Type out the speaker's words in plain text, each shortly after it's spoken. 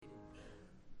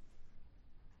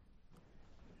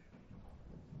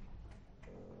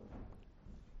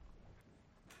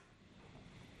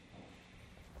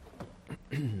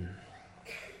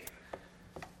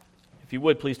If you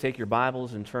would, please take your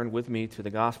Bibles and turn with me to the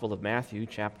Gospel of Matthew,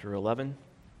 chapter 11,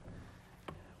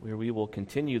 where we will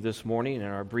continue this morning in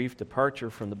our brief departure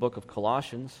from the book of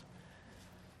Colossians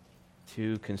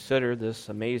to consider this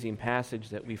amazing passage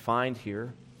that we find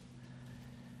here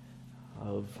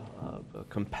of a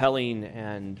compelling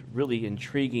and really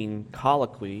intriguing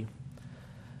colloquy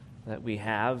that we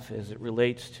have as it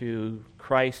relates to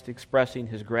Christ expressing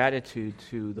his gratitude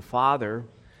to the Father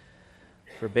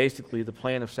for basically the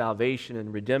plan of salvation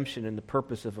and redemption and the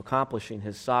purpose of accomplishing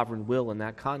his sovereign will in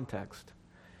that context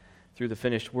through the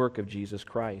finished work of Jesus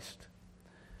Christ.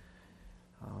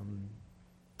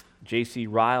 J.C.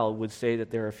 Ryle would say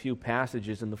that there are a few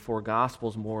passages in the four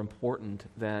Gospels more important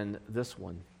than this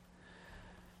one.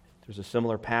 There's a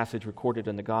similar passage recorded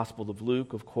in the Gospel of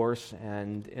Luke, of course,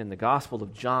 and in the Gospel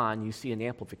of John, you see an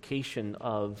amplification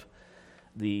of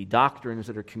the doctrines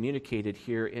that are communicated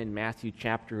here in Matthew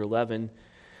chapter 11,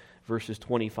 verses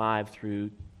 25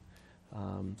 through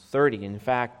 30. In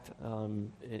fact,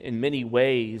 in many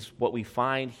ways, what we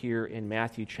find here in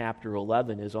Matthew chapter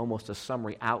 11 is almost a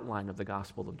summary outline of the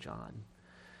Gospel of John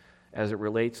as it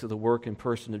relates to the work and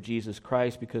person of Jesus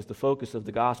Christ, because the focus of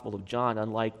the Gospel of John,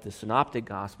 unlike the synoptic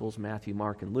Gospels, Matthew,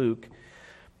 Mark, and Luke,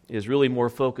 is really more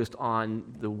focused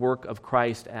on the work of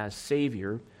Christ as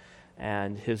Savior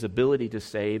and his ability to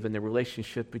save and the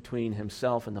relationship between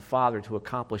himself and the Father to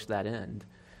accomplish that end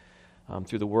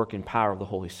through the work and power of the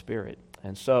Holy Spirit.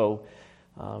 And so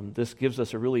this gives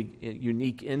us a really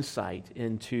unique insight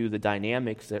into the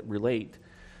dynamics that relate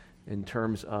in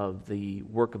terms of the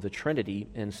work of the Trinity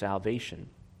in salvation.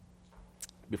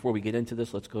 Before we get into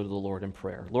this, let's go to the Lord in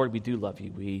prayer. Lord, we do love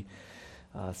you. We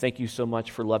thank you so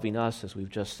much for loving us, as we've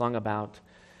just sung about,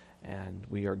 and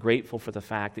we are grateful for the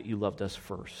fact that you loved us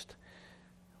first.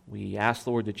 We ask,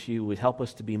 Lord, that you would help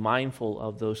us to be mindful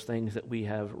of those things that we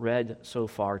have read so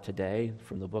far today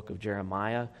from the book of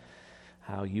Jeremiah,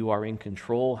 how you are in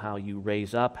control, how you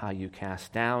raise up, how you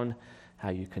cast down, how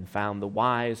you confound the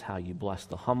wise, how you bless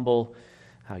the humble,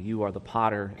 how you are the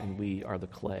potter and we are the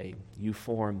clay. You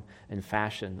form and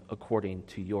fashion according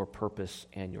to your purpose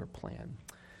and your plan.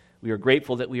 We are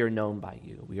grateful that we are known by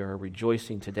you. We are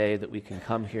rejoicing today that we can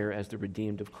come here as the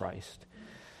redeemed of Christ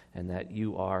and that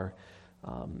you are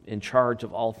in charge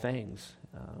of all things.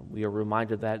 We are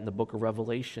reminded of that in the book of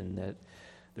Revelation, that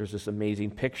there's this amazing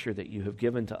picture that you have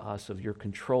given to us of your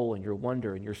control and your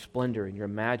wonder and your splendor and your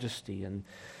majesty, and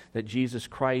that Jesus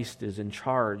Christ is in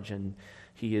charge and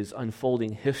he is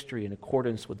unfolding history in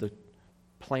accordance with the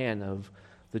plan of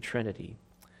the Trinity.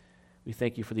 We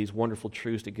thank you for these wonderful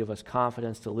truths to give us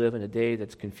confidence to live in a day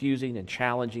that's confusing and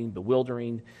challenging,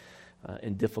 bewildering,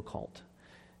 and difficult.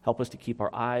 Help us to keep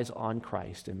our eyes on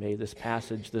Christ, and may this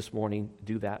passage this morning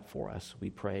do that for us.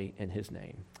 We pray in his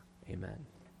name. Amen.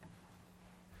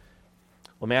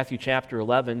 Well, Matthew chapter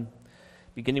 11,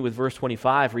 beginning with verse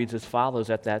 25, reads as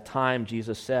follows. At that time,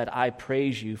 Jesus said, I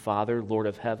praise you, Father, Lord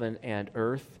of heaven and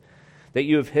earth, that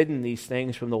you have hidden these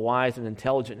things from the wise and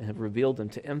intelligent and have revealed them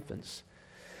to infants.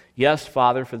 Yes,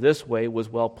 Father, for this way was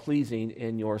well-pleasing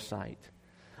in your sight.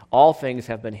 All things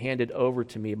have been handed over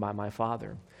to me by my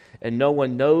Father, and no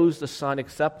one knows the Son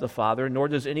except the Father, nor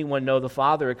does anyone know the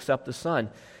Father except the Son,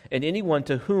 and anyone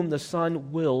to whom the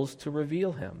Son wills to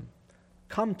reveal him.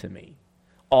 Come to me,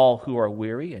 all who are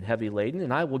weary and heavy laden,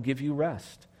 and I will give you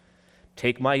rest.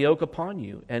 Take my yoke upon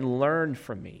you and learn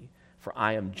from me, for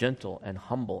I am gentle and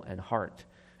humble in heart,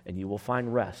 and you will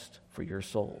find rest for your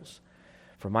souls.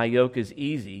 For my yoke is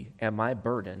easy and my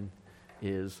burden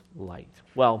is light.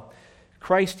 Well,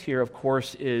 Christ here, of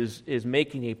course, is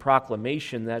making a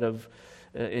proclamation that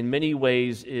in many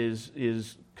ways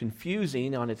is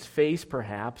confusing on its face,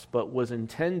 perhaps, but was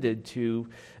intended to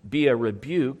be a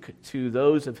rebuke to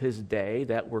those of his day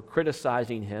that were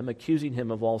criticizing him, accusing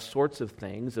him of all sorts of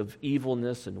things, of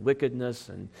evilness and wickedness,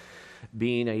 and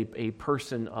being a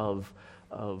person of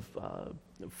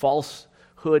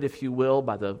falsehood, if you will,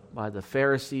 by the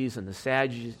Pharisees and the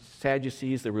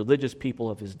Sadducees, the religious people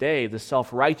of his day, the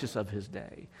self-righteous of his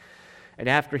day. And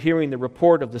after hearing the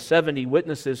report of the 70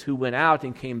 witnesses who went out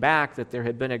and came back, that there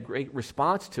had been a great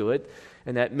response to it,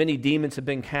 and that many demons had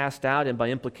been cast out, and by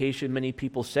implication many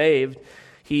people saved,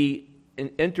 he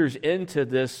enters into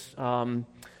this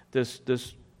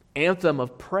anthem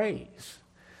of praise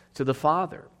to the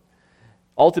Father.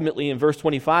 Ultimately, in verse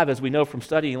 25, as we know from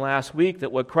studying last week,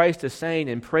 that what Christ is saying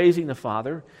in praising the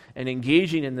Father and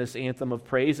engaging in this anthem of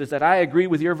praise is that I agree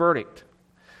with your verdict.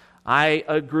 I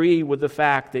agree with the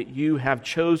fact that you have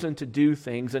chosen to do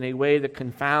things in a way that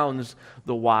confounds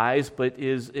the wise, but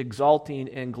is exalting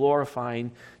and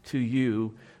glorifying to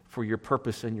you for your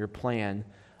purpose and your plan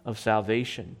of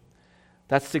salvation.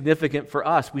 That's significant for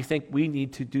us. We think we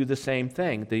need to do the same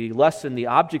thing. The lesson, the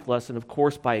object lesson, of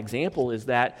course, by example, is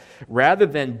that rather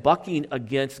than bucking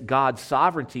against God's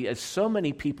sovereignty, as so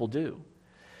many people do,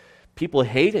 people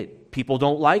hate it. People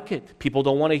don't like it. People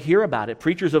don't want to hear about it.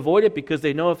 Preachers avoid it because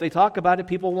they know if they talk about it,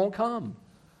 people won't come.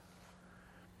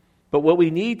 But what we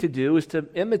need to do is to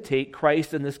imitate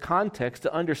Christ in this context,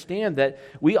 to understand that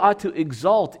we ought to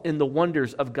exult in the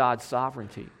wonders of God's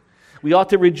sovereignty. We ought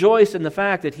to rejoice in the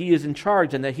fact that He is in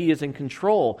charge and that He is in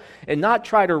control, and not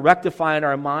try to rectify in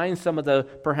our minds some of the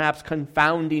perhaps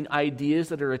confounding ideas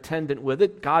that are attendant with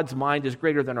it. God's mind is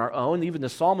greater than our own. Even the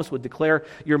psalmist would declare,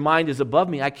 "Your mind is above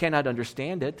me, I cannot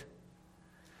understand it."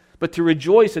 But to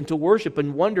rejoice and to worship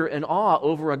and wonder and awe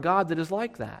over a God that is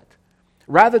like that,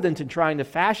 rather than to trying to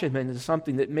fashion Him into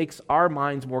something that makes our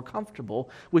minds more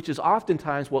comfortable, which is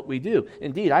oftentimes what we do.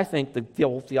 Indeed, I think the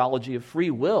old theology of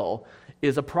free will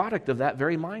is a product of that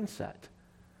very mindset.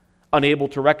 Unable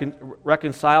to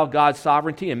reconcile God's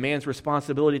sovereignty and man's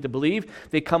responsibility to believe,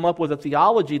 they come up with a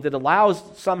theology that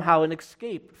allows somehow an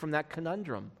escape from that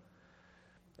conundrum.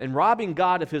 And robbing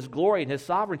God of His glory and His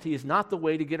sovereignty is not the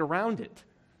way to get around it.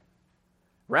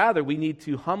 Rather, we need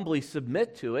to humbly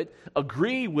submit to it,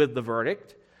 agree with the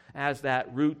verdict, as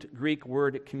that root Greek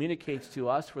word communicates to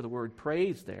us for the word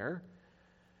praise there,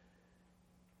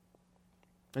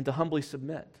 and to humbly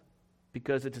submit,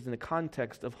 because it is in the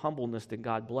context of humbleness that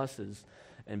God blesses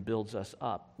and builds us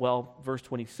up. Well, verse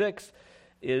 26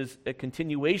 is a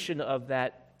continuation of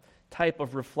that type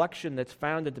of reflection that's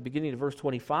found at the beginning of verse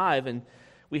 25, and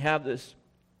we have this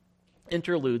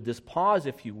interlude, this pause,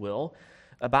 if you will,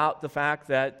 about the fact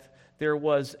that there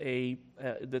was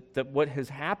that what is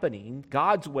happening,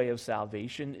 God's way of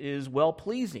salvation, is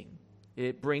well-pleasing.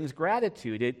 It brings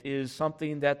gratitude. It is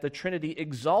something that the Trinity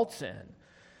exalts in.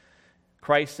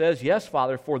 Christ says, "Yes,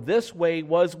 Father, for this way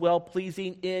was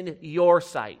well-pleasing in your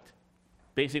sight."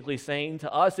 Basically saying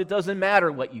to us, it doesn't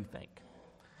matter what you think,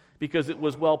 because it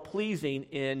was well-pleasing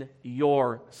in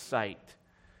your sight.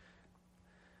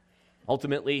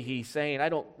 Ultimately, He's saying, I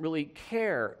don't really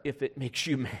care if it makes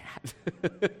you mad.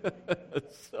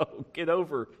 So get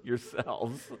over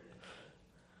yourselves.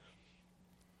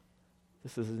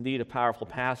 This is indeed a powerful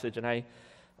passage, and I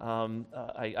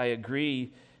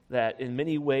agree that in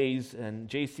many ways, and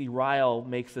J.C. Ryle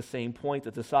makes the same point,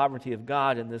 that the sovereignty of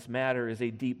God in this matter is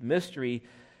a deep mystery.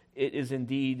 It is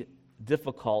indeed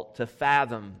difficult to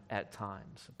fathom at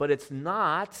times. But it's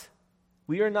not,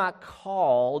 we are not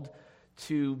called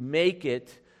to make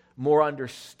it more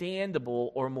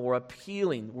understandable or more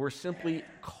appealing. We're simply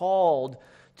called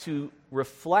to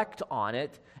reflect on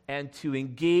it and to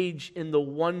engage in the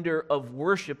wonder of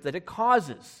worship that it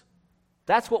causes.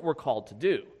 That's what we're called to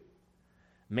do.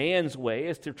 Man's way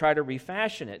is to try to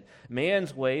refashion it.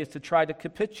 Man's way is to try to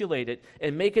capitulate it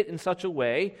and make it in such a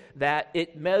way that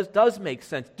it does make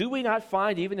sense. Do we not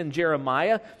find, even in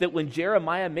Jeremiah, that when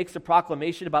Jeremiah makes a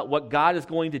proclamation about what God is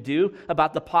going to do,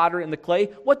 about the potter and the clay,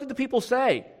 what did the people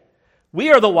say?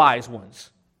 We are the wise ones.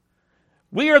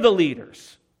 We are the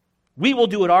leaders. We will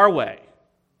do it our way.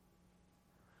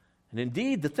 And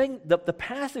indeed, the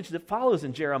passage that follows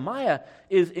in Jeremiah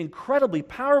is incredibly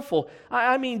powerful.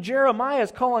 I mean, Jeremiah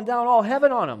is calling down all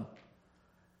heaven on him.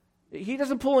 He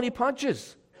doesn't pull any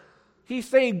punches. He's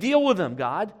saying, deal with them,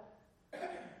 God.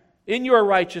 In your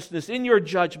righteousness, in your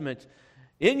judgment,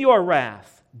 in your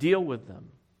wrath, deal with them.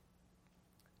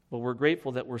 Well, we're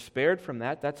grateful that we're spared from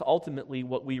that. That's ultimately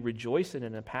what we rejoice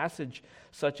in a passage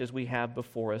such as we have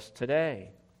before us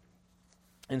today.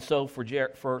 And so for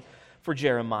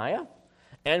Jeremiah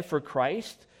and for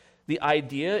Christ, the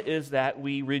idea is that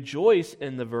we rejoice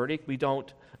in the verdict. We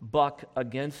don't buck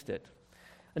against it.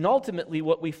 And ultimately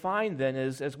what we find then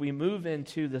is, as we move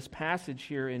into this passage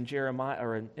here in Jeremiah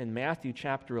or in Matthew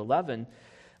chapter 11,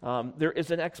 there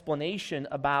is an explanation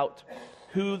about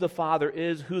who the Father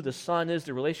is, who the Son is,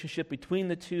 the relationship between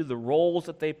the two, the roles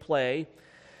that they play,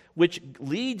 which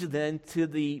leads then to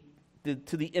the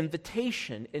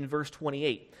invitation in verse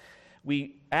 28.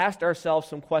 We asked ourselves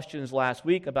some questions last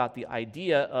week about the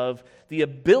idea of the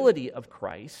ability of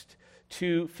Christ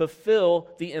to fulfill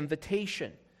the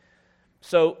invitation.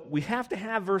 So we have to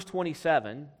have verse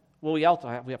 27. Well, we have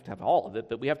to have all of it,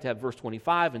 but we have to have verse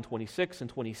 25 and 26 and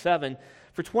 27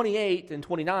 for 28 and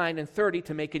 29 and 30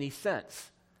 to make any sense.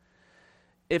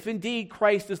 If indeed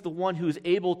Christ is the one who is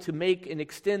able to make and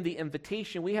extend the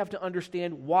invitation, we have to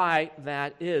understand why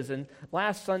that is. And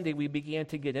last Sunday we began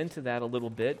to get into that a little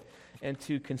bit and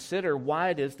to consider why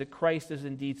it is that Christ is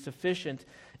indeed sufficient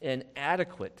and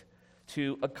adequate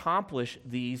to accomplish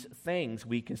these things.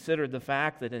 We considered the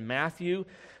fact that in Matthew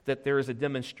that there is a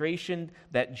demonstration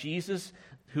that Jesus,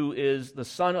 who is the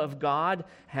Son of God,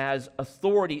 has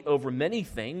authority over many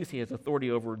things. He has authority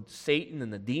over Satan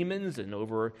and the demons and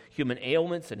over human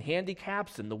ailments and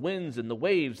handicaps and the winds and the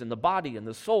waves and the body and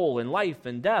the soul and life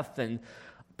and death and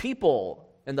people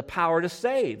and the power to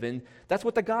save. And that's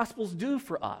what the Gospels do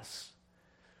for us.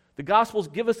 The Gospels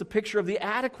give us a picture of the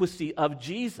adequacy of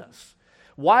Jesus.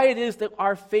 Why it is that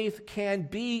our faith can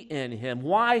be in Him.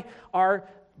 Why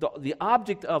the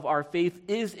object of our faith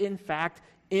is in fact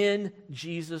in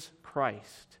Jesus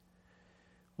Christ.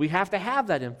 We have to have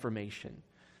that information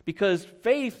because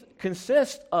faith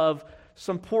consists of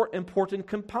some important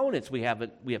components. We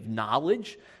have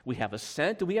knowledge, we have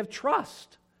assent, and we have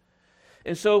trust.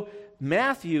 And so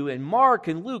Matthew and Mark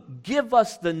and Luke give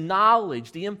us the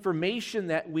knowledge, the information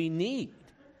that we need.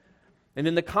 And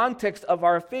in the context of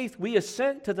our faith, we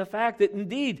assent to the fact that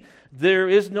indeed there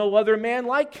is no other man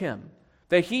like Him,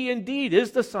 that He indeed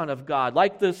is the Son of God.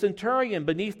 Like the centurion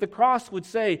beneath the cross would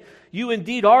say, you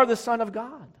indeed are the Son of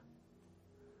God.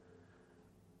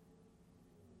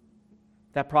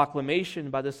 That proclamation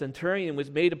by the centurion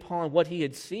was made upon what he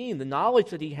had seen, the knowledge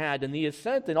that he had, and the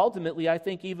assent, and ultimately, I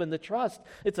think, even the trust.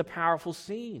 It's a powerful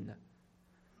scene.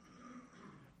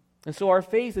 And so our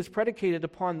faith is predicated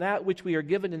upon that which we are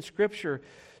given in Scripture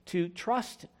to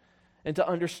trust and to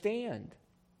understand.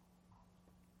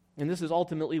 And this is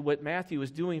ultimately what Matthew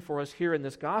is doing for us here in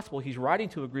this gospel. He's writing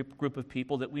to a group of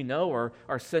people that we know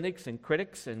are cynics and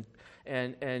critics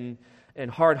and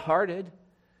hard-hearted.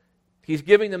 He's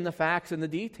giving them the facts and the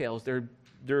details.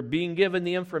 They're being given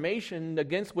the information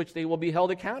against which they will be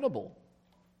held accountable.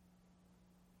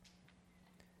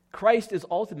 Christ is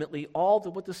ultimately all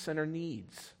that what the sinner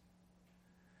needs.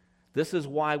 This is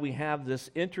why we have this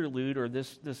interlude or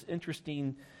this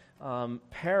interesting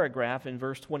paragraph in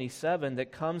verse 27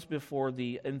 that comes before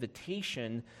the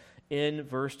invitation in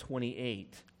verse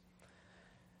 28.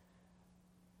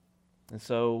 And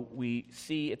so we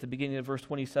see at the beginning of verse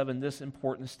 27 this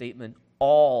important statement,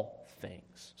 all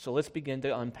things. So let's begin to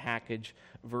unpackage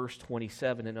verse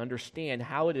 27 and understand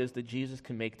how it is that Jesus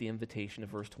can make the invitation of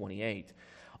verse 28.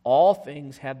 All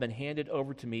things have been handed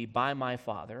over to me by my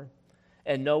Father,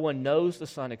 and no one knows the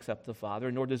Son except the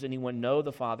Father, nor does anyone know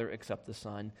the Father except the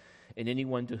Son, and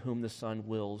anyone to whom the Son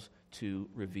wills to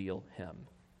reveal Him.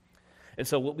 And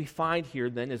so what we find here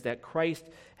then is that Christ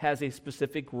has a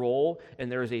specific role and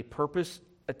there is a purpose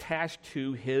attached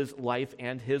to His life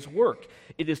and His work.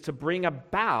 It is to bring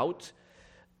about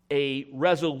a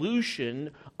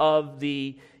resolution of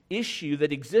the issue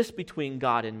that exists between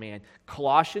God and man.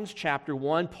 Colossians chapter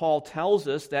 1, Paul tells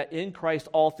us that in Christ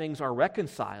all things are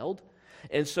reconciled.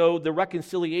 And so the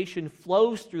reconciliation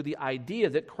flows through the idea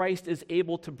that Christ is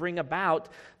able to bring about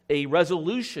a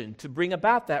resolution, to bring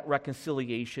about that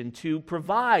reconciliation, to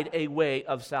provide a way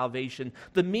of salvation,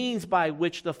 the means by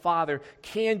which the Father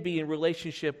can be in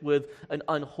relationship with an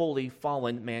unholy,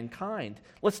 fallen mankind.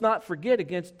 Let's not forget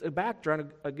against the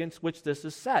background against which this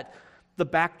is set, the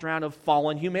background of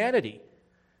fallen humanity.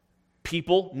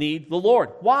 People need the Lord.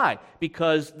 Why?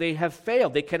 Because they have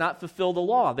failed. They cannot fulfill the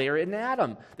law. They are in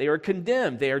Adam. They are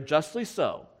condemned. They are justly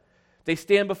so. They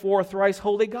stand before a thrice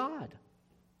holy God.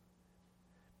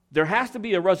 There has to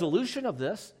be a resolution of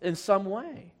this in some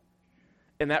way.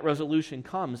 And that resolution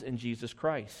comes in Jesus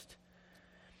Christ.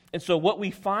 And so what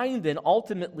we find then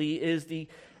ultimately is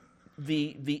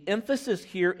the emphasis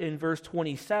here in verse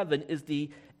 27 is the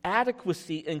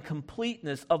adequacy and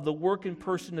completeness of the work and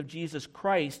person of Jesus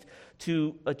Christ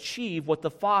to achieve what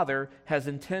the Father has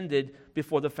intended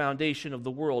before the foundation of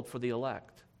the world for the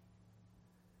elect.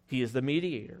 He is the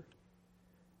mediator.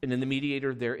 And in the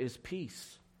mediator there is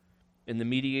peace. In the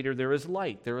mediator there is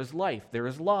light, there is life, there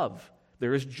is love,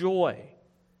 there is joy.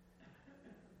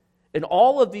 And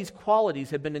all of these qualities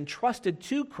have been entrusted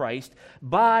to Christ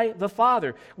by the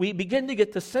Father. We begin to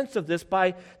get the sense of this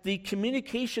by the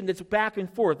communication that's back and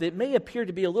forth. It may appear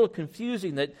to be a little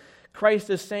confusing that Christ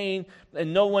is saying,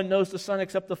 and no one knows the Son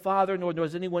except the Father, nor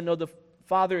does anyone know the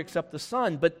Father except the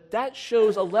Son. But that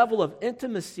shows a level of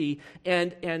intimacy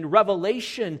and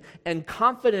revelation and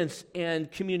confidence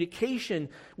and communication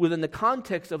within the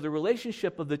context of the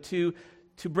relationship of the two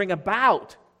to bring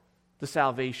about the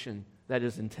salvation that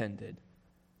is intended.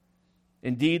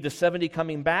 Indeed, the 70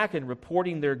 coming back and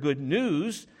reporting their good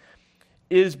news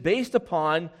is based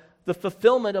upon the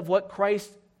fulfillment of what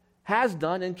Christ has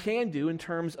done and can do in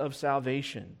terms of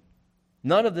salvation.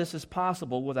 None of this is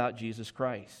possible without Jesus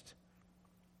Christ.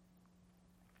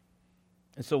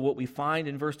 And so what we find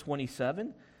in verse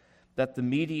 27, that the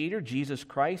mediator, Jesus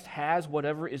Christ, has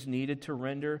whatever is needed to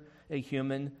render a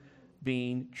human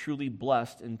being truly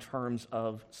blessed in terms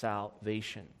of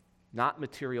salvation. Not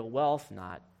material wealth,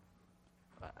 not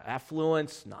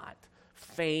affluence, not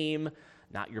fame,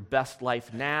 not your best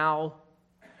life now,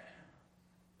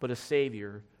 but a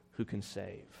Savior who can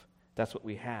save. That's what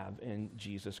we have in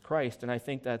Jesus Christ. And I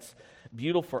think that's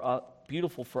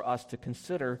beautiful for us to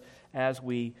consider as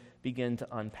we begin to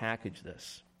unpackage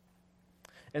this.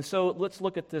 And so let's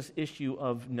look at this issue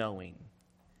of knowing.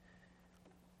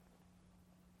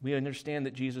 We understand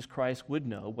that Jesus Christ would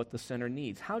know what the sinner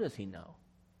needs. How does he know?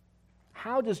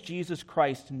 How does Jesus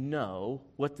Christ know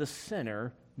what the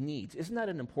sinner needs? Isn't that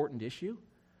an important issue?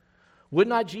 Would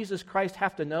not Jesus Christ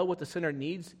have to know what the sinner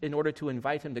needs in order to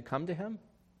invite him to come to him?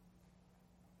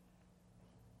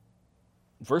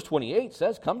 Verse 28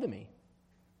 says, "Come to me,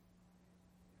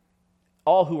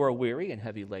 all who are weary and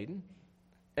heavy laden,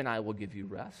 and I will give you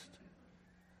rest."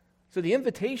 So the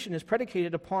invitation is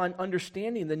predicated upon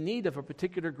understanding the need of a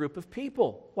particular group of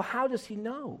people. Well, how does he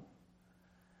know?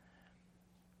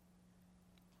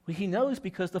 Well, he knows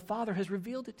because the Father has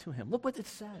revealed it to him. Look what it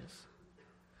says.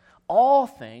 All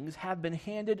things have been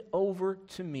handed over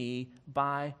to me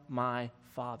by my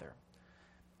Father.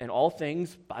 And all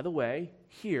things, by the way,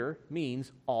 here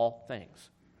means all things.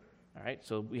 All right,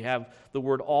 so we have the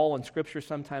word all in Scripture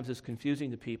sometimes is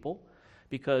confusing to people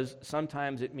because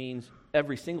sometimes it means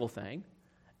every single thing,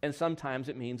 and sometimes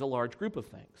it means a large group of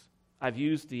things. I've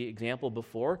used the example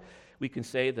before. We can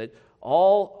say that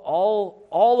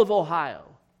all of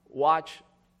Ohio watched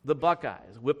the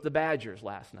Buckeyes whip the Badgers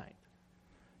last night.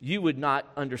 You would not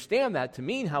understand that to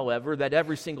mean, however, that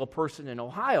every single person in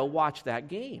Ohio watched that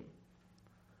game.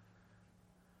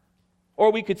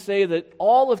 Or we could say that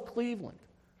all of Cleveland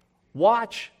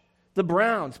watch the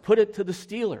Browns put it to the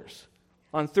Steelers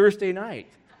on Thursday night.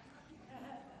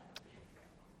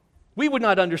 We would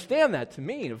not understand that to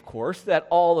mean, of course, that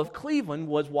all of Cleveland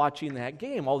was watching that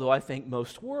game, although I think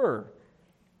most were.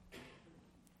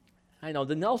 I know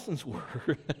the Nelsons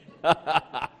were.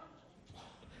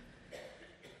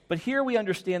 But here we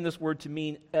understand this word to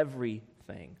mean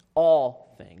everything,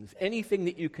 all things. Anything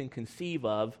that you can conceive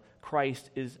of, Christ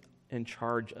is in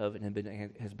charge of and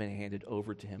has been handed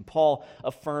over to him. Paul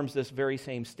affirms this very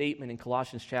same statement in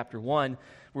Colossians chapter 1,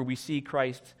 where we see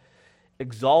Christ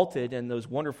exalted in those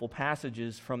wonderful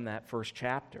passages from that first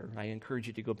chapter. I encourage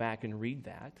you to go back and read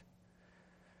that.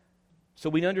 So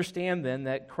we understand then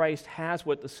that Christ has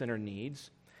what the sinner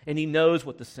needs, and he knows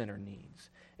what the sinner needs.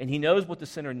 And he knows what the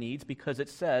sinner needs because it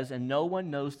says, "And no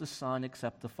one knows the Son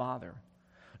except the Father,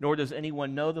 nor does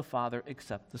anyone know the Father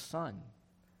except the Son."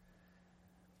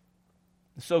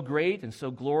 So great and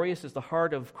so glorious is the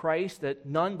heart of Christ that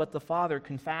none but the Father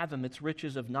can fathom its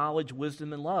riches of knowledge,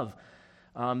 wisdom, and love.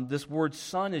 This word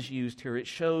son is used here. It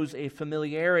shows a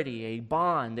familiarity, a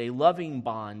bond, a loving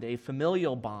bond, a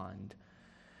familial bond.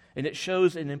 And it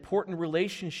shows an important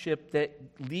relationship that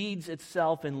leads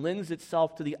itself and lends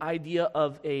itself to the idea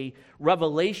of a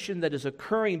revelation that is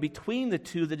occurring between the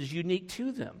two that is unique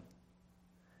to them.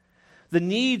 The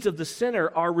needs of the sinner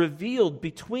are revealed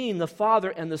between the Father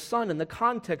and the Son in the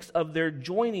context of their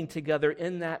joining together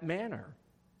in that manner.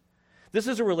 This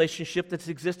is a relationship that's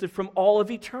existed from all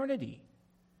of eternity.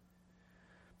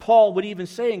 Paul would even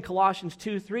say in Colossians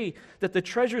 2:3 that the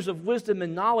treasures of wisdom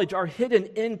and knowledge are hidden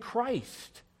in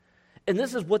Christ. And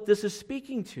this is what this is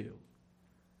speaking to.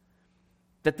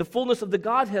 That the fullness of the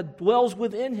Godhead dwells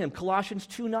within him, Colossians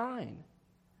 2:9.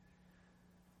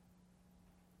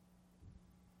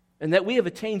 And that we have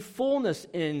attained fullness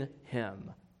in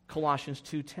him, Colossians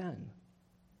 2:10.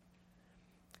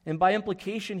 And by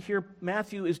implication here,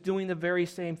 Matthew is doing the very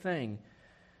same thing.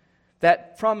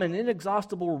 That from an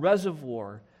inexhaustible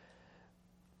reservoir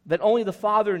that only the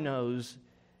Father knows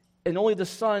and only the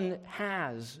Son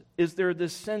has, is there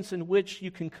this sense in which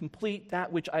you can complete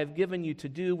that which I have given you to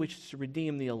do, which is to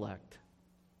redeem the elect.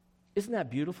 Isn't that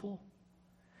beautiful?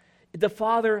 The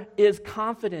Father is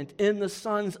confident in the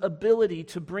Son's ability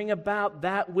to bring about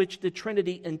that which the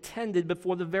Trinity intended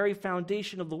before the very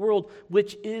foundation of the world,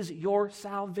 which is your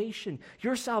salvation.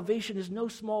 Your salvation is no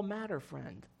small matter,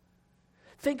 friend.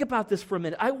 Think about this for a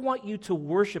minute. I want you to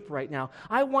worship right now.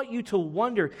 I want you to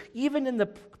wonder, even in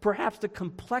perhaps the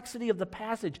complexity of the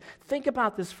passage, think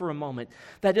about this for a moment,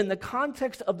 that in the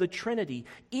context of the Trinity,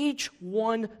 each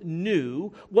one knew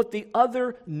what the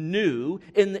other knew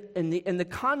in the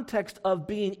context of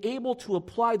being able to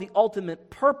apply the ultimate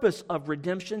purpose of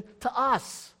redemption to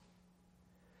us.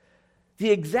 The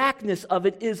exactness of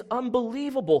it is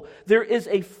unbelievable. There is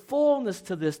a fullness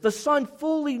to this. The Son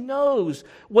fully knows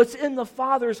what's in the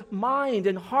Father's mind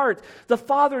and heart. The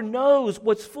Father knows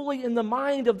what's fully in the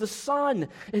mind of the Son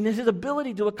and his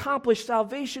ability to accomplish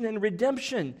salvation and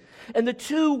redemption. And the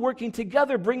two working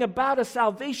together bring about a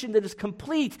salvation that is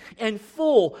complete and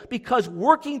full, because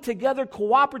working together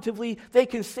cooperatively, they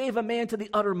can save a man to the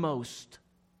uttermost.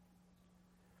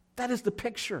 That is the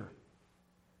picture.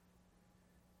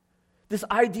 This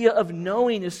idea of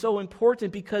knowing is so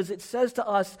important because it says to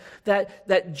us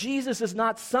that Jesus is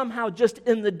not somehow just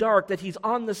in the dark, that he's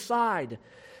on the side.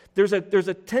 There's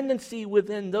a tendency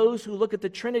within those who look at the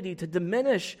Trinity to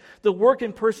diminish the work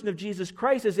and person of Jesus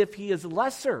Christ as if he is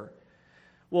lesser.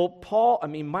 Well,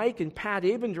 Mike and Pat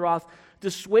Abendroth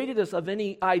dissuaded us of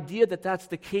any idea that that's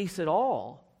the case at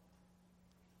all.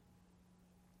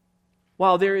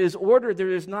 While there is order,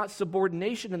 there is not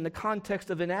subordination in the context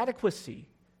of inadequacy.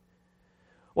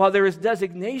 While there is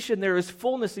designation, there is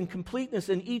fullness and completeness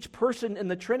in each person in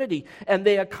the Trinity, and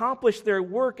they accomplish their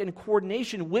work in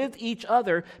coordination with each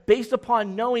other based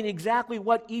upon knowing exactly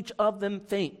what each of them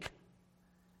think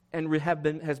and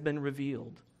has been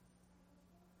revealed.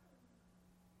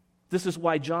 This is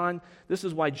why John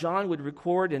would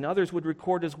record, and others would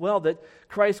record as well, that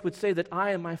Christ would say that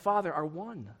I and my Father are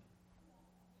one.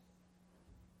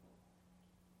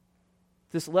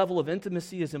 This level of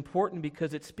intimacy is important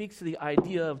because it speaks to the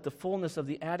idea of the fullness of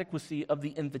the adequacy of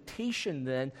the invitation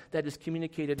then that is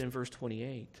communicated in verse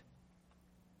 28.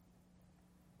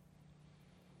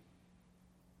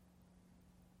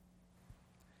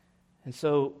 And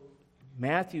so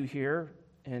Matthew here,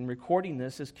 in recording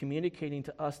this, is communicating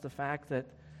to us the fact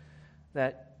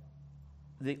that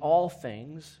the all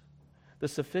things, the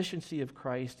sufficiency of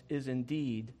Christ is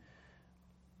indeed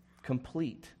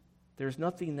complete. There's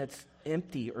nothing that's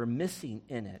empty or missing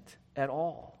in it at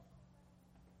all.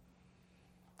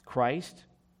 Christ,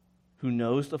 who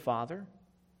knows the Father,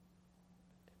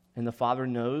 and the Father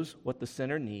knows what the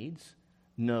sinner needs,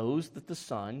 knows that the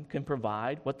Son can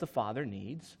provide what the Father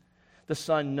needs. The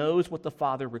Son knows what the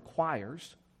Father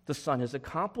requires. The Son has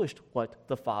accomplished what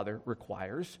the Father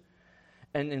requires.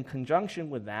 And in conjunction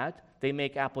with that, they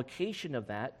make application of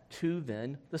that to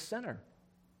then the sinner.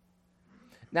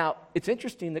 Now, it's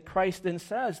interesting that Christ then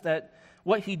says that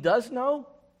what he does know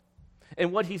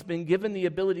and what he's been given the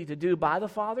ability to do by the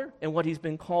Father and what he's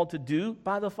been called to do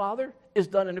by the Father is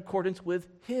done in accordance with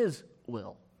his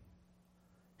will.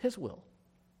 His will.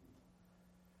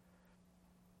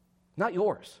 Not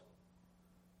yours.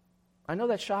 I know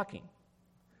that's shocking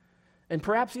and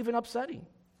perhaps even upsetting,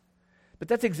 but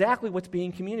that's exactly what's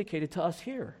being communicated to us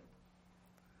here.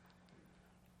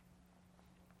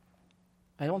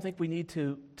 I don't think we need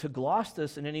to gloss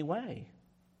this in any way.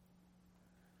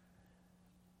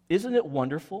 Isn't it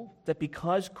wonderful that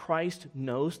because Christ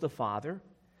knows the Father,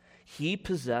 he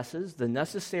possesses the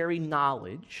necessary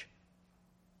knowledge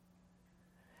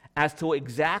as to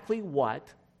exactly what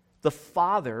the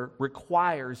Father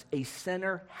requires a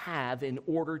sinner have in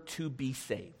order to be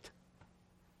saved?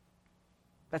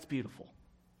 That's beautiful.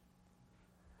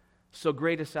 So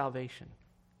great a salvation.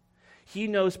 He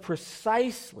knows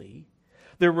precisely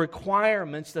the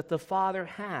requirements that the Father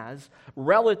has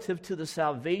relative to the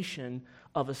salvation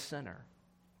of a sinner.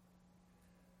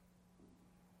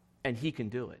 And he can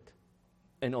do it.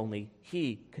 And only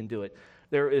he can do it.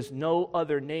 There is no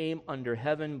other name under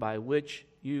heaven by which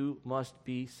you must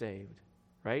be saved.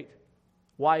 Right?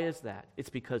 Why is that? It's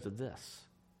because of this.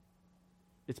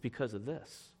 It's because of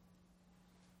this.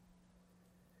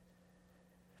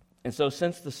 And so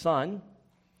since the Son,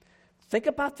 think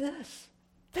about this.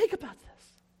 Think about this.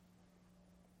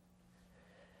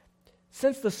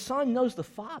 Since the Son knows the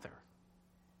Father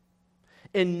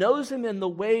and knows him in the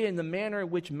way and the manner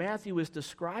in which Matthew is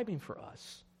describing for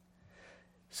us,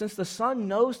 since the Son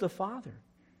knows the Father,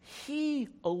 he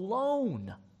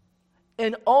alone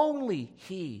and only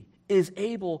he is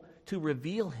able to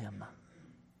reveal him.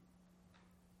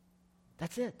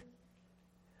 That's it.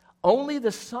 Only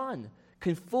the Son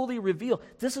can fully reveal.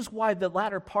 This is why the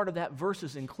latter part of that verse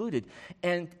is included.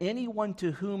 And anyone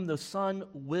to whom the Son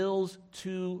wills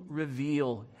to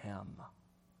reveal him.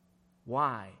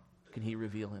 Why can he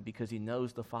reveal him? Because he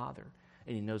knows the Father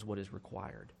and he knows what is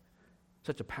required.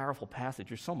 Such a powerful passage.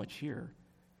 There's so much here.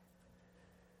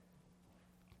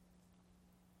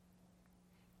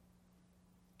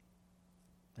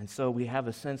 And so we have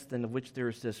a sense then of which there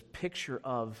is this picture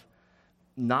of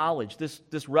knowledge, this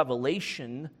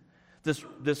revelation.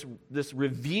 This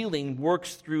revealing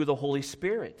works through the Holy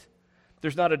Spirit.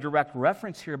 There's not a direct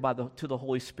reference here to the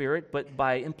Holy Spirit, but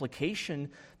by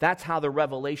implication, that's how the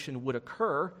revelation would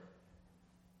occur.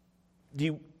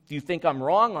 Do you think I'm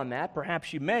wrong on that?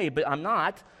 Perhaps you may, but I'm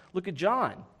not. Look at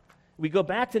John. We go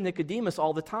back to Nicodemus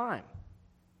all the time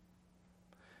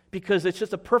because it's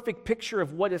just a perfect picture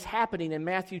of what is happening in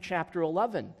Matthew chapter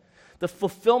 11. The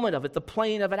fulfillment of it, the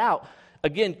playing of it out.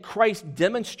 Again, Christ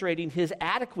demonstrating his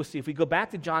adequacy. If we go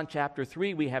back to John chapter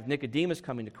 3, we have Nicodemus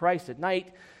coming to Christ at night.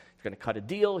 He's going to cut a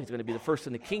deal. He's going to be the first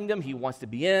in the kingdom. He wants to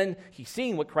be in. He's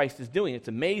seeing what Christ is doing. It's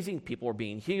amazing. People are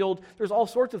being healed. There's all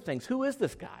sorts of things. Who is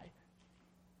this guy?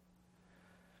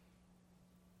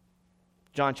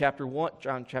 John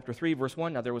chapter 3, verse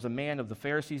 1, now there was a man of the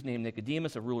Pharisees named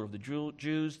Nicodemus, a ruler of the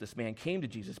Jews. This man came to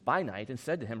Jesus by night and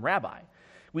said to him, Rabbi,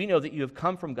 we know that you have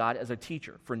come from God as a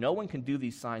teacher, for no one can do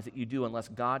these signs that you do unless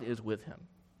God is with him.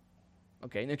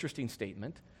 Okay, an interesting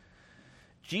statement.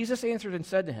 Jesus answered and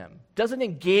said to him, doesn't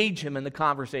engage him in the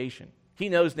conversation. He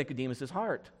knows Nicodemus'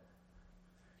 heart.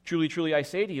 Truly, truly, I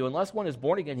say to you, unless one is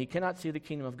born again, he cannot see the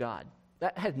kingdom of God.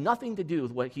 That had nothing to do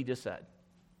with what he just said.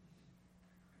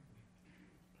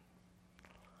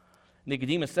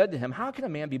 Nicodemus said to him, how can a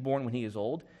man be born when he is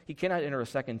old? He cannot enter a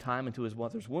second time into his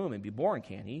mother's womb and be born,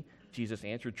 can he? Jesus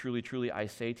answered, truly, truly, I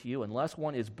say to you, unless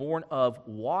one is born of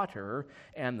water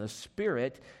and the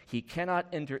Spirit, he cannot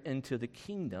enter into the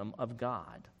kingdom of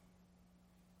God.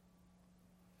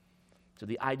 So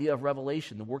the idea of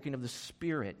revelation, the working of the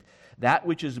Spirit, that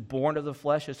which is born of the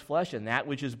flesh is flesh, and that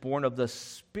which is born of the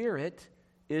Spirit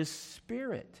is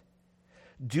spirit.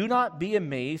 Do not be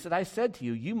amazed that I said to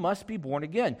you, you must be born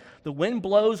again. The wind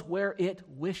blows where it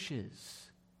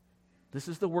wishes. This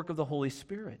is the work of the Holy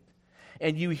Spirit.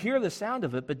 And you hear the sound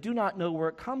of it, but do not know where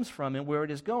it comes from and where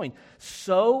it is going.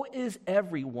 So is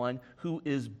everyone who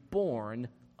is born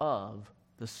of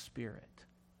the Spirit.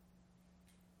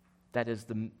 That is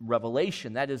the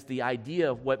revelation. That is the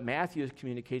idea of what Matthew is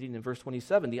communicating in verse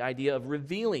 27, the idea of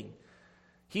revealing.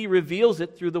 He reveals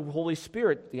it through the Holy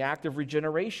Spirit. The act of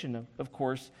regeneration, of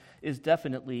course, is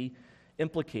definitely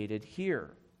implicated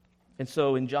here. And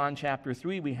so in John chapter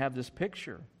 3, we have this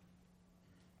picture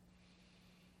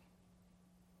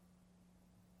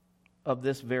of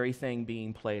this very thing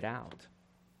being played out.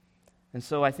 And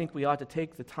so I think we ought to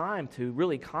take the time to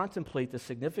really contemplate the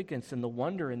significance and the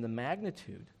wonder and the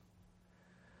magnitude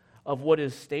of what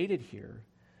is stated here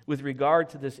with regard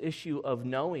to this issue of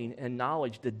knowing and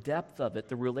knowledge, the depth of it,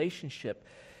 the relationship.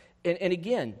 And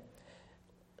again,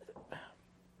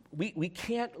 we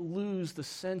can't lose the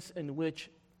sense in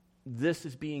which this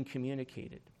is being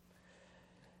communicated.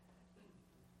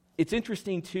 It's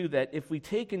interesting, too, that if we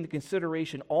take into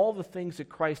consideration all the things that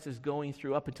Christ is going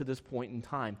through up until this point in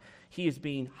time, he is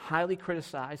being highly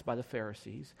criticized by the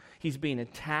Pharisees. He's being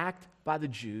attacked by the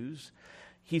Jews.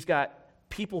 He's got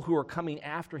people who are coming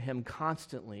after him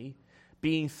constantly,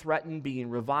 being threatened, being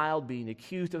reviled, being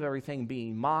accused of everything,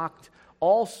 being mocked,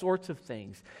 all sorts of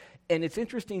things. And it's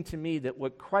interesting to me that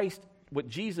what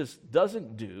Jesus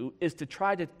doesn't do is to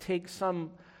try to take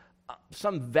some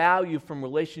value from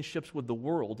relationships with the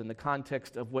world in the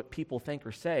context of what people think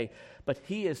or say, but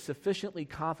he is sufficiently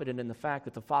confident in the fact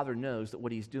that the Father knows that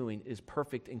what he's doing is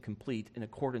perfect and complete in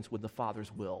accordance with the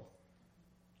Father's will.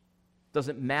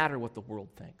 Doesn't matter what the world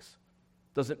thinks.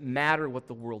 Doesn't matter what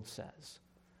the world says.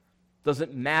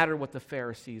 Doesn't matter what the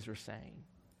Pharisees are saying.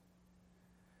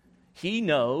 He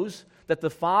knows that the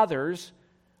Father's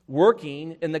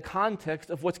working in the context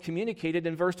of what's communicated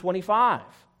in verse 25.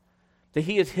 That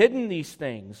he has hidden these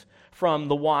things from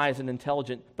the wise and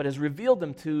intelligent, but has revealed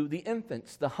them to the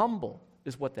infants, the humble,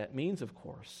 is what that means, of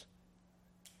course.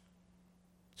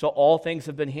 So all things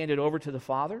have been handed over to the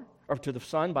Father, or to the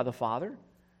Son by the Father.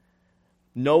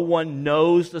 No one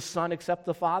knows the Son except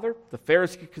the Father. The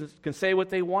Pharisees can say what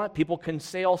they want. People can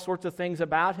say all sorts of things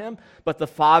about him, but the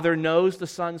Father knows the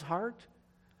Son's heart.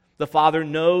 The Father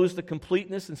knows the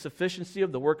completeness and sufficiency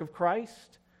of the work of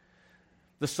Christ.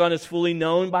 The Son is fully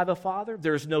known by the Father.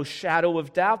 There is no shadow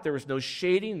of doubt. There is no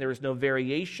shading. There is no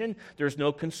variation. There is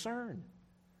no concern.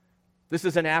 This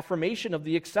is an affirmation of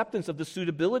the acceptance of the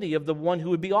suitability of the one who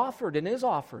would be offered and is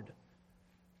offered.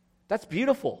 That's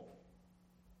beautiful.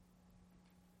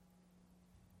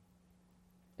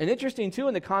 And interesting, too,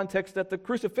 in the context that the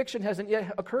crucifixion hasn't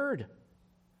yet occurred,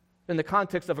 in the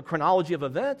context of a chronology of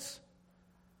events.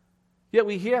 Yet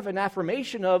we have an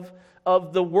affirmation of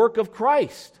the work of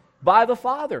Christ by the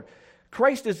Father.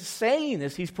 Christ is saying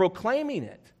this. He's proclaiming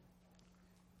it.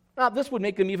 Now, this would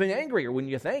make him even angrier,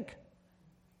 wouldn't you think?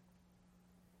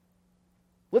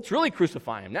 Let's really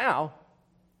crucify him now.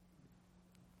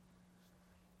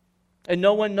 And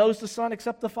no one knows the Son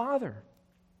except the Father.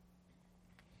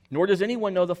 Nor does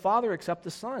anyone know the Father except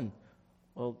the Son.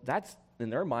 Well, that's, in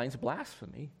their minds,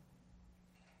 blasphemy.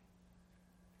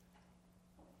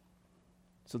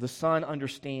 So the Son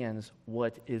understands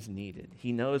what is needed.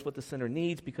 He knows what the sinner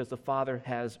needs because the Father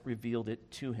has revealed it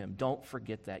to him. Don't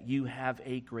forget that. You have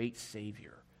a great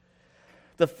Savior.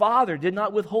 The Father did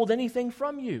not withhold anything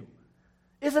from you.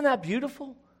 Isn't that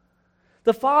beautiful?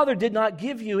 The Father did not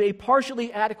give you a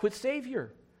partially adequate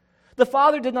Savior. The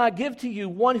Father did not give to you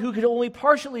one who could only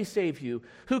partially save you,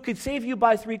 who could save you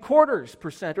by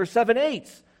 0.75% or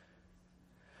 7/8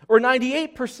 or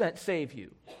 98% save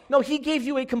you. No, He gave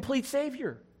you a complete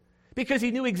Savior because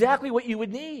He knew exactly what you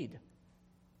would need.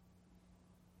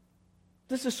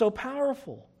 This is so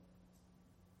powerful.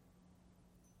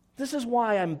 This is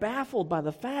why I'm baffled by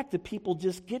the fact that people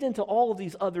just get into all of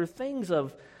these other things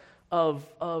of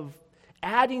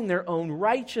adding their own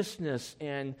righteousness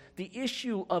and the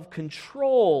issue of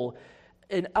control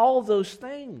and all of those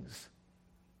things.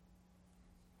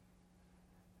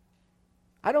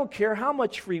 I don't care how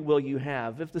much free will you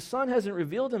have. If the Son hasn't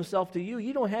revealed Himself to you,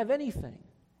 you don't have anything.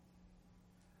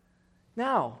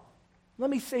 Now, let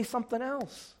me say something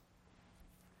else.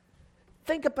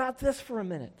 Think about this for a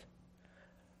minute.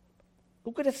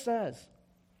 Look what it says.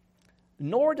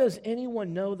 Nor does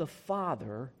anyone know the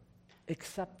Father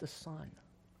except the Son.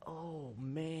 Oh,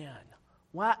 man.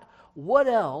 What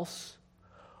else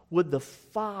would the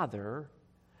Father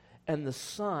and the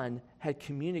Son had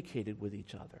communicated with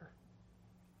each other?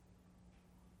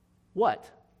 What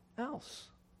else?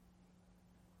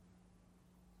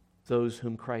 Those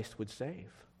whom Christ would save.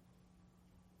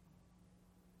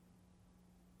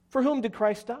 For whom did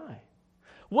Christ die?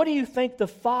 What do you think the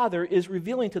Father is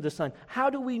revealing to the Son? How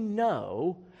do we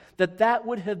know that that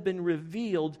would have been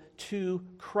revealed to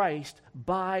Christ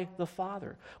by the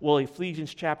Father? Well,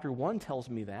 Ephesians chapter 1 tells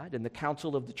me that. In the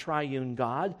counsel of the triune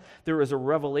God, there is a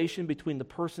revelation between the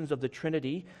persons of the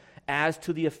Trinity as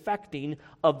to the effecting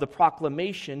of the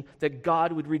proclamation that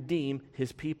God would redeem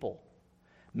His people.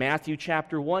 Matthew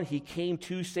chapter 1, He came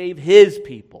to save His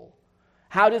people.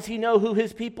 How does He know who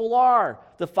His people are?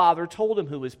 The Father told Him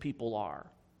who His people are.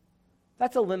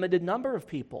 That's a limited number of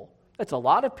people. It's a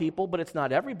lot of people, but it's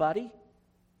not everybody.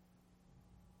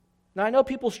 Now, I know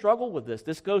people struggle with this.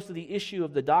 This goes to the issue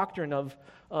of the doctrine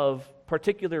of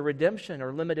particular redemption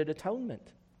or limited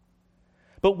atonement.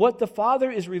 But what the Father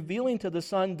is revealing to the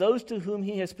Son, those to whom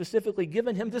He has specifically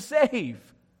given Him to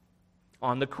save.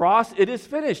 On the cross, it is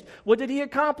finished. What did He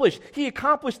accomplish? He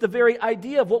accomplished the very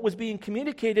idea of what was being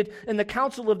communicated in the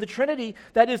counsel of the Trinity,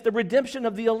 that is the redemption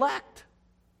of the elect.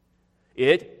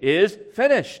 It is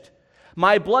finished.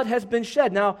 My blood has been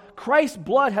shed. Now, Christ's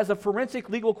blood has a forensic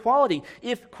legal quality.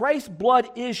 If Christ's blood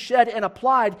is shed and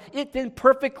applied, it then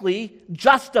perfectly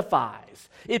justifies.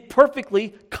 It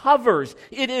perfectly covers.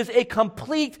 It is a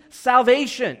complete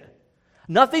salvation.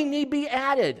 Nothing need be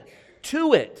added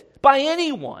to it by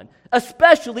anyone,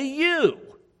 especially you.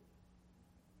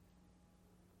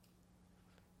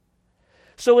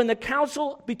 So in the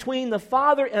counsel between the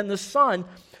Father and the Son,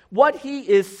 what He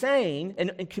is saying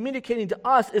and communicating to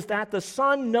us is that the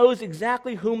Son knows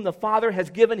exactly whom the Father has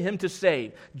given Him to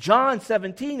save. John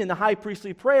 17 in the high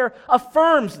priestly prayer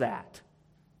affirms that.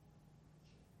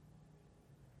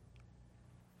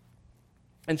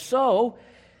 And so,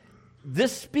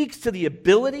 this speaks to the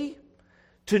ability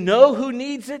to know who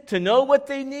needs it, to know what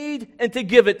they need, and to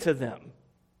give it to them.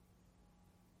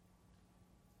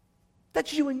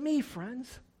 That's you and me,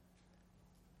 friends.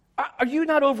 Are you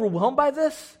not overwhelmed by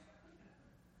this?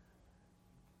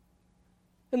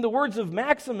 In the words of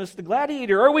Maximus the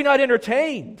Gladiator, are we not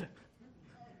entertained?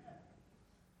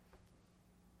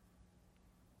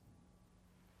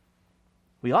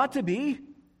 We ought to be.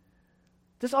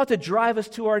 This ought to drive us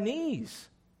to our knees.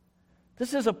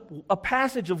 This is a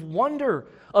passage of wonder,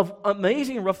 of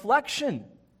amazing reflection.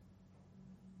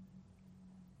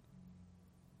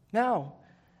 Now,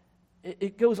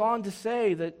 it goes on to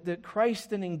say that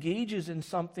Christ then engages in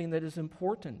something that is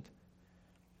important.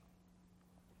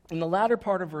 In the latter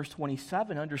part of verse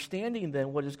 27, understanding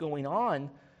then what is going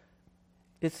on,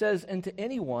 it says, and to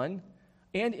anyone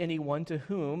to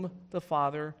whom the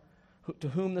Father, to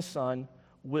whom the Son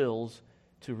wills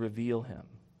to reveal Him.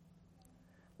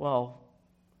 Well,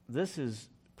 this is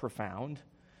profound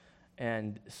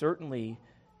and certainly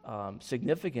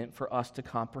significant for us to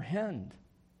comprehend.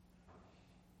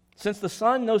 Since the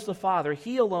Son knows the Father,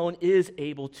 He alone is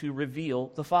able to reveal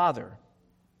the Father.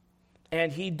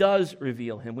 And He does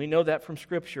reveal Him. We know that from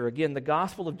Scripture. Again, the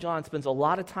Gospel of John spends a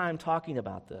lot of time talking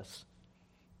about this.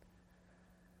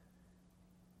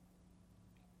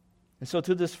 And so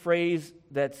to this phrase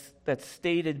that's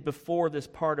stated before this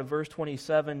part of verse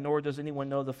 27, nor does anyone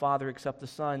know the Father except the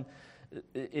Son,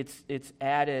 it's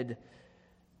added,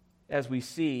 as we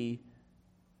see,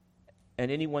 and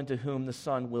anyone to whom the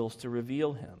Son wills to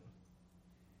reveal him.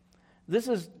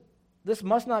 This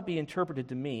must not be interpreted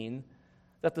to mean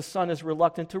that the Son is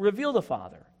reluctant to reveal the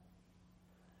Father.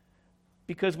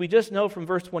 Because we just know from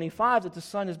verse 25 that the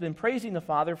Son has been praising the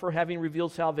Father for having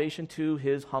revealed salvation to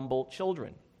his humble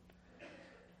children.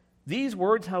 These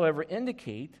words, however,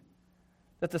 indicate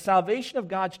that the salvation of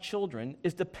God's children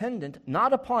is dependent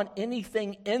not upon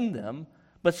anything in them,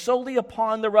 but solely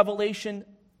upon the revelation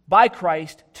by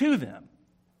Christ to them.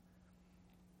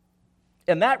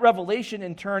 And that revelation,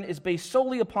 in turn, is based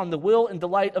solely upon the will and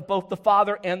delight of both the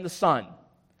Father and the Son.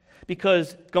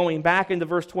 Because going back into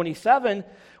verse 27,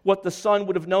 what the Son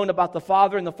would have known about the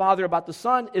Father and the Father about the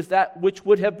Son is that which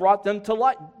would have brought them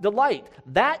to delight.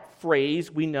 That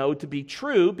phrase we know to be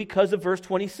true because of verse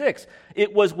 26.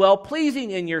 It was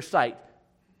well-pleasing in your sight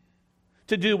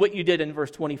to do what you did in verse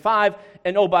 25.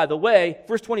 And oh, by the way,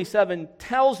 verse 27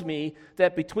 tells me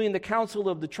that between the counsel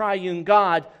of the triune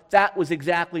God, that was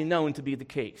exactly known to be the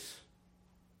case.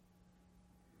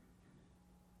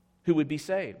 Who would be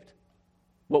saved?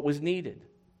 What was needed?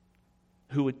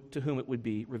 To whom it would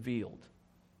be revealed.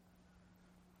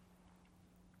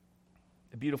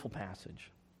 A beautiful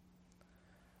passage.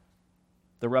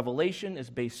 The revelation is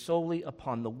based solely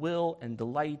upon the will and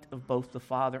delight of both the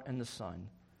Father and the Son.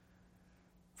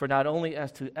 For not only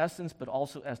as to essence, but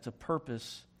also as to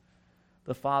purpose,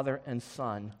 the Father and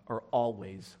Son are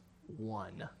always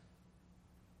one.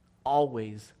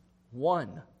 Always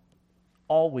one.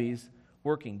 Always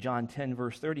working. John 10,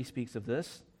 verse 30 speaks of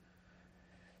this.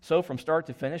 So from start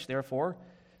to finish, therefore,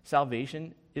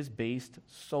 salvation is based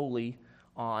solely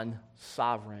on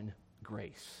sovereign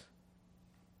grace.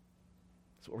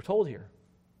 That's what we're told here.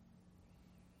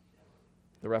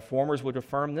 The Reformers would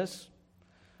affirm this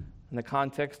in the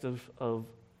context of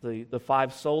the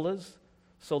five solas,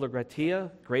 sola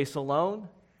gratia, grace alone,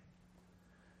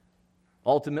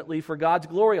 ultimately for God's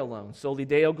glory alone, soli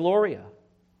Deo gloria.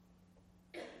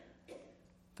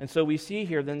 And so we see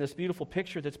here then this beautiful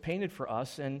picture that's painted for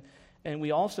us, and we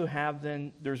also have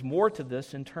then, there's more to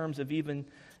this in terms of even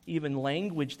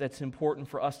language that's important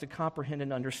for us to comprehend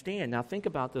and understand. Now think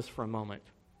about this for a moment.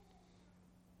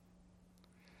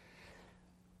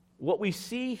 What we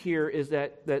see here is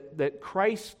that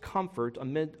Christ's comfort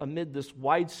amid this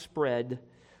widespread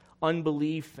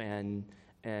unbelief and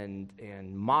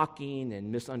mocking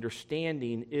and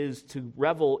misunderstanding is to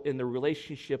revel in the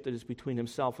relationship that is between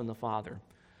himself and the Father.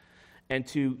 And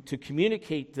to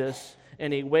communicate this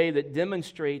in a way that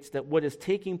demonstrates that what is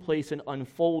taking place and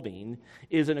unfolding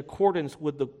is in accordance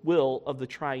with the will of the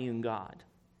triune God.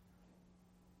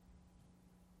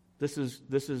 This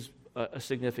is a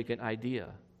significant idea.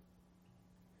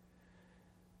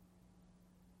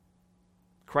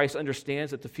 Christ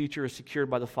understands that the future is secured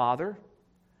by the Father,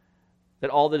 that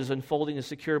all that is unfolding is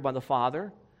secured by the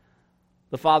Father.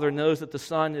 The Father knows that the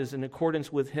Son is in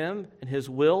accordance with Him and His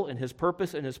will and His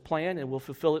purpose and His plan and will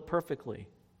fulfill it perfectly.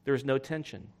 There is no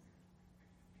tension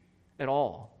at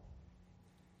all.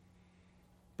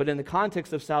 But in the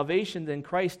context of salvation, then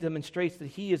Christ demonstrates that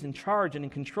He is in charge and in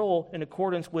control in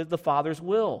accordance with the Father's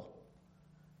will.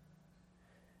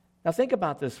 Now think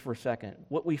about this for a second.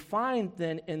 What we find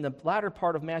then in the latter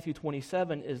part of Matthew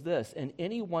 27 is this: and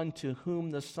anyone to whom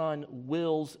the Son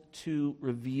wills to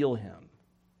reveal Him.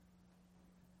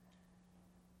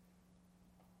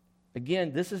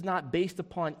 Again, this is not based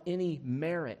upon any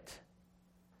merit.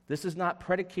 This is not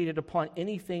predicated upon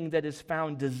anything that is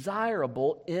found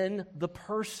desirable in the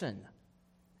person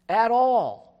at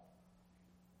all.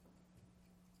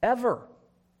 Ever.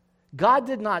 God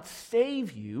did not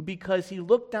save you because He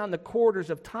looked down the corridors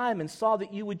of time and saw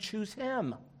that you would choose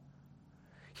Him.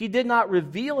 He did not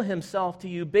reveal Himself to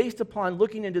you based upon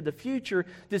looking into the future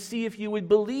to see if you would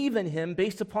believe in Him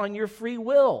based upon your free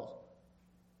will.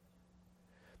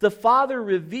 The Father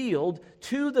revealed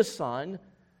to the Son,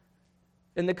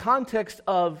 in the context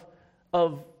of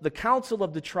the counsel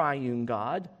of the triune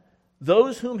God,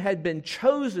 those whom had been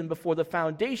chosen before the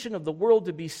foundation of the world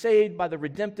to be saved by the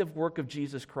redemptive work of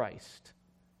Jesus Christ.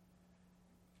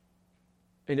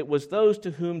 And it was those to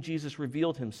whom Jesus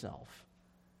revealed Himself.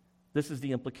 This is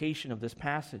the implication of this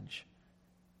passage.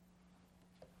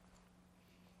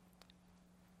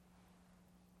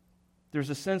 There's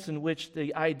a sense in which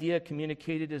the idea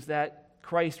communicated is that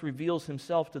Christ reveals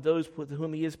Himself to those with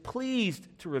whom He is pleased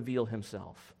to reveal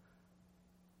Himself.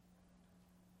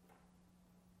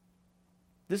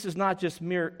 This is not just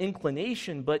mere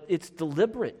inclination, but it's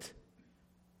deliberate.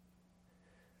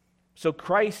 So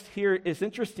Christ here is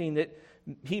interesting that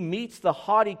He meets the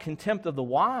haughty contempt of the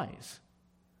wise,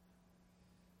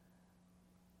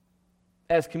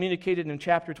 as communicated in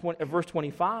verse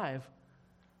 25,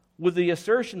 with the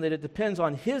assertion that it depends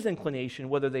on his inclination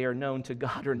whether they are known to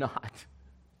God or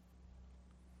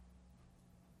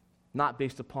not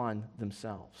based upon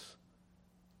themselves.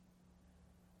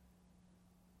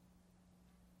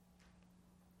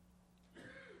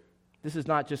 This is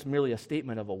not just merely a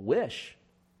statement of a wish.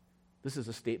 This is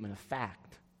a statement of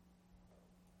fact.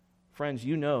 Friends,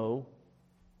 you know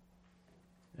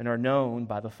and are known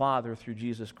by the Father through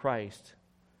Jesus Christ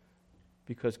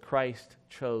because Christ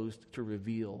chose to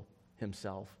reveal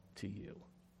himself to you.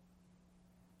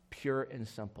 Pure and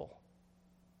simple.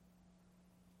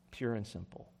 Pure and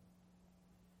simple.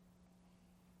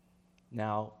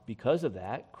 Now, because of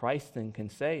that, Christ then can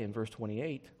say in verse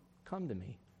 28, "Come to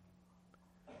me.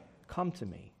 Come to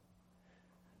me."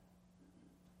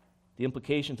 The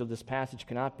implications of this passage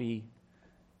cannot be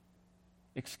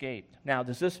escaped. Now,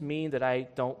 does this mean that I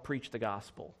don't preach the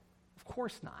gospel? Of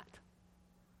course not.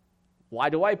 Why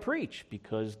do I preach?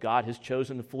 Because God has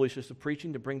chosen the foolishness of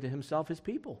preaching to bring to himself his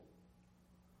people.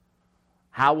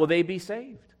 How will they be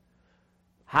saved?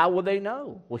 How will they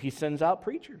know? Well, he sends out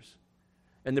preachers.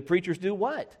 And the preachers do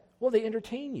what? Well, they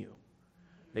entertain you.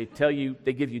 They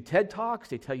give you TED Talks,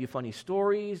 they tell you funny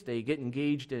stories, they get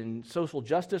engaged in social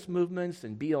justice movements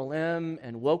and BLM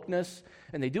and wokeness,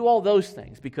 and they do all those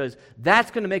things because that's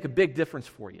going to make a big difference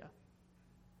for you.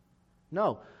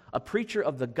 No, a preacher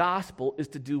of the gospel is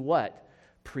to do what?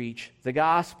 Preach the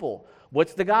gospel.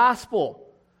 What's the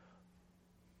gospel?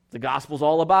 The gospel is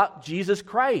all about Jesus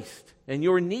Christ and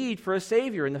your need for a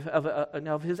Savior and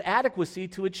of his adequacy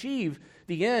to achieve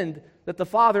the end that the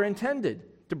Father intended,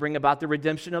 to bring about the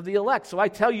redemption of the elect. So I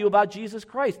tell you about Jesus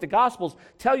Christ. The Gospels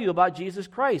tell you about Jesus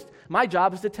Christ. My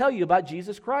job is to tell you about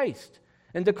Jesus Christ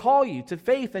and to call you to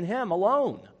faith in him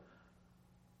alone.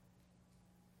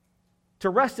 To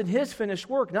rest in his finished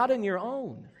work, not in your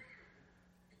own.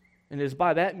 And it is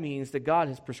by that means that God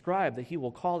has prescribed that he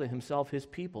will call to himself his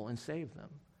people and save them.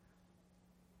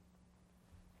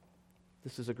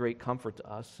 This is a great comfort to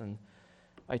us, and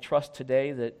I trust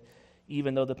today that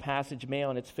even though the passage may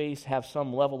on its face have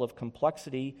some level of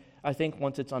complexity, I think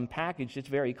once it's unpackaged, it's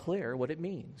very clear what it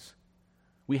means.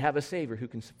 We have a Savior who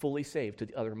can fully save to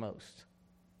the uttermost.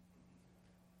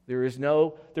 There is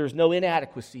no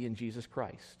inadequacy in Jesus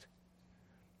Christ.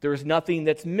 There is nothing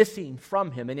that's missing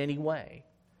from him in any way.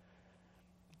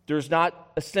 There's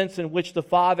not a sense in which the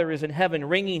Father is in heaven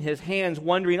wringing his hands,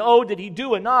 wondering, oh, did he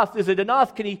do enough? Is it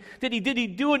enough? Did he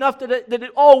do enough? Did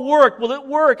it all work? Will it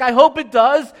work? I hope it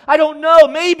does. I don't know.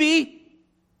 Maybe.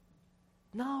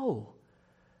 No.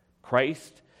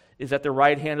 Christ is at the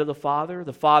right hand of the Father.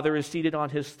 The Father is seated on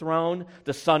his throne.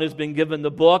 The Son has been given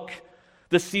the book.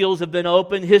 The seals have been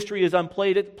opened. History has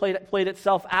played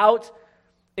itself out.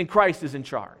 And Christ is in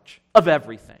charge of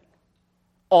everything.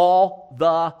 All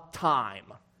the time.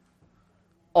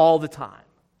 All the time.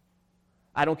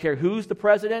 I don't care who's the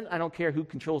president. I don't care who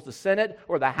controls the Senate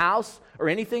or the House or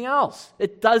anything else.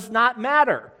 It does not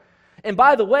matter. And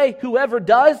by the way, whoever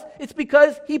does, it's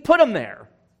because he put them there.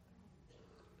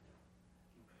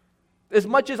 As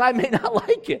much as I may not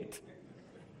like it.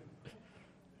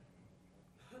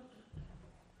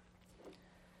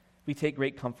 We take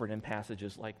great comfort in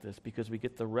passages like this because we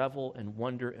get to revel and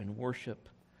wonder and worship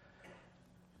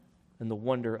and the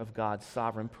wonder of God's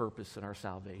sovereign purpose in our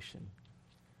salvation.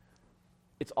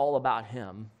 It's all about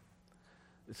him.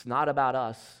 It's not about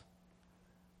us.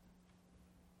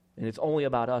 And it's only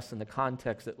about us in the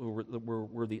context that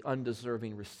we're the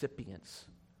undeserving recipients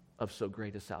of so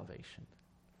great a salvation.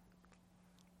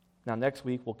 Now, next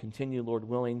week, we'll continue, Lord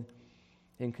willing,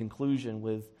 in conclusion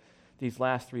with these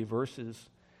last three verses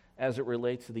as it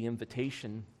relates to the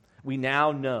invitation. We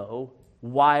now know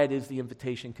why it is the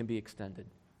invitation can be extended.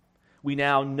 We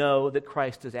now know that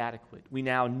Christ is adequate. We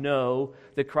now know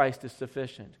that Christ is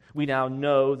sufficient. We now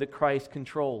know that Christ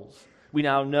controls. We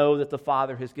now know that the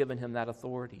Father has given him that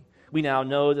authority. We now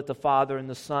know that the Father and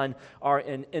the Son are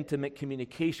in intimate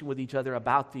communication with each other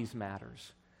about these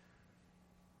matters.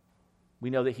 We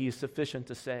know that he is sufficient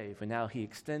to save, and now he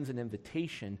extends an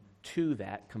invitation to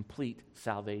that complete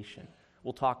salvation.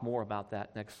 We'll talk more about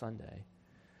that next Sunday.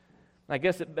 I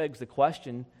guess it begs the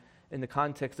question, in the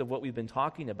context of what we've been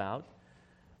talking about,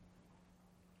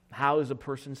 how is a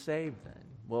person saved then?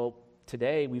 Well,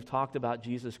 today we've talked about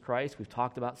Jesus Christ. We've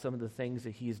talked about some of the things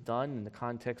that he's done in the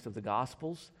context of the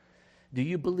Gospels. Do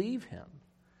you believe him?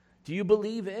 Do you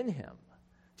believe in him?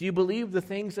 Do you believe the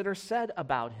things that are said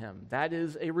about him? That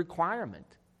is a requirement.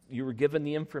 You were given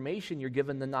the information. You're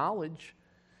given the knowledge.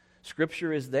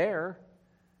 Scripture is there.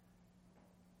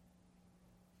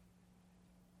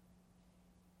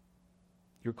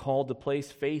 You're called to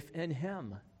place faith in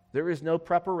him. There is no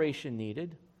preparation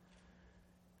needed.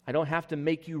 I don't have to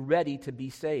make you ready to be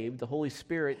saved. The Holy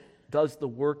Spirit does the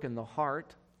work in the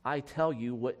heart. I tell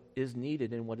you what is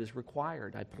needed and what is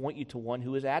required. I point you to one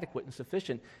who is adequate and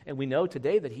sufficient, and we know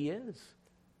today that he is.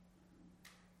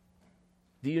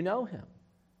 Do you know him?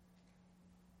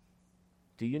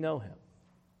 Do you know him?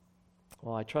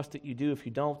 Well, I trust that you do. If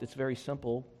you don't, it's very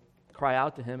simple. Cry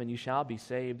out to him and you shall be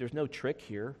saved. There's no trick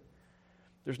here.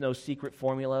 There's no secret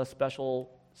formula,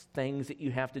 special things that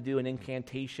you have to do, an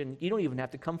incantation. You don't even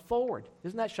have to come forward.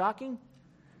 Isn't that shocking?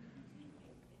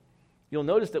 You'll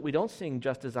notice that we don't sing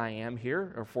Just As I Am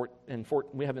here,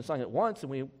 we haven't sung it once, and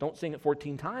we don't sing it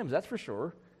 14 times, that's for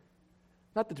sure.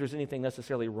 Not that there's anything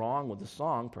necessarily wrong with the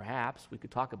song, perhaps. We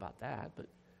could talk about that, but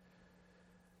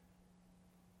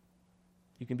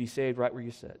you can be saved right where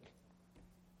you sit.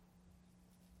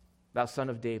 Thou Son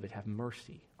of David, have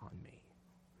mercy on me.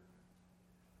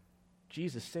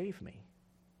 Jesus, save me.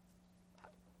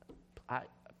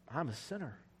 I'm a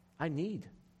sinner. I need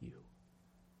you.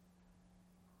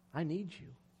 I need you.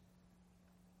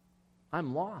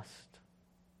 I'm lost.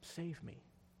 Save me.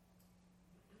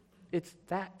 It's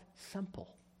that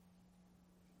simple.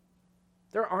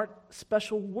 There aren't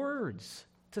special words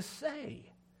to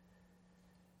say.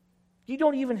 You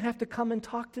don't even have to come and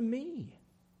talk to me.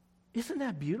 Isn't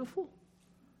that beautiful?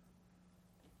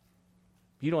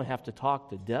 You don't have to talk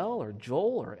to Dell or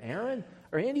Joel or Aaron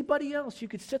or anybody else. You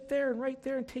could sit there and right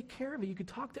there and take care of it. You could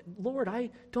talk to, Lord, I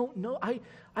don't know.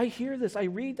 I hear this. I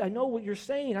read. I know what you're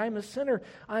saying. I'm a sinner.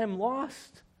 I am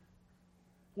lost.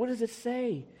 What does it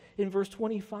say in verse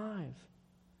 25?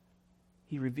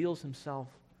 He reveals himself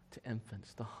to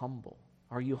infants, the humble.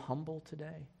 Are you humble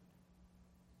today?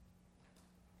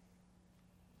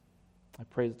 I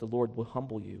pray that the Lord will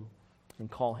humble you and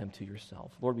call him to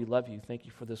yourself. Lord, we love you. Thank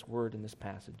you for this word and this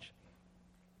passage.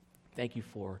 Thank you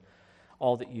for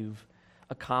all that you've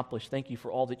accomplished. Thank you for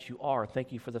all that you are.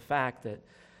 Thank you for the fact that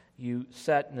you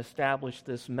set and established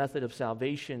this method of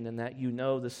salvation and that you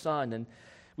know the Son. And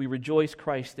we rejoice,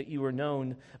 Christ, that you are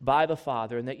known by the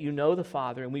Father and that you know the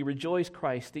Father. And we rejoice,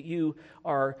 Christ, that you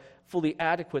are fully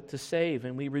adequate to save.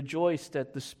 And we rejoice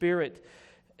that the Spirit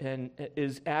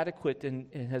is adequate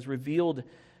and has revealed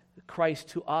Christ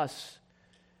to us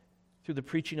through the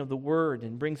preaching of the Word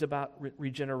and brings about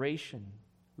regeneration.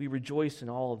 We rejoice in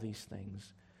all of these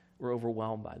things. We're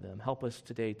overwhelmed by them. Help us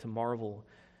today to marvel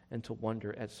and to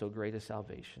wonder at so great a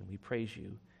salvation. We praise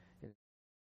you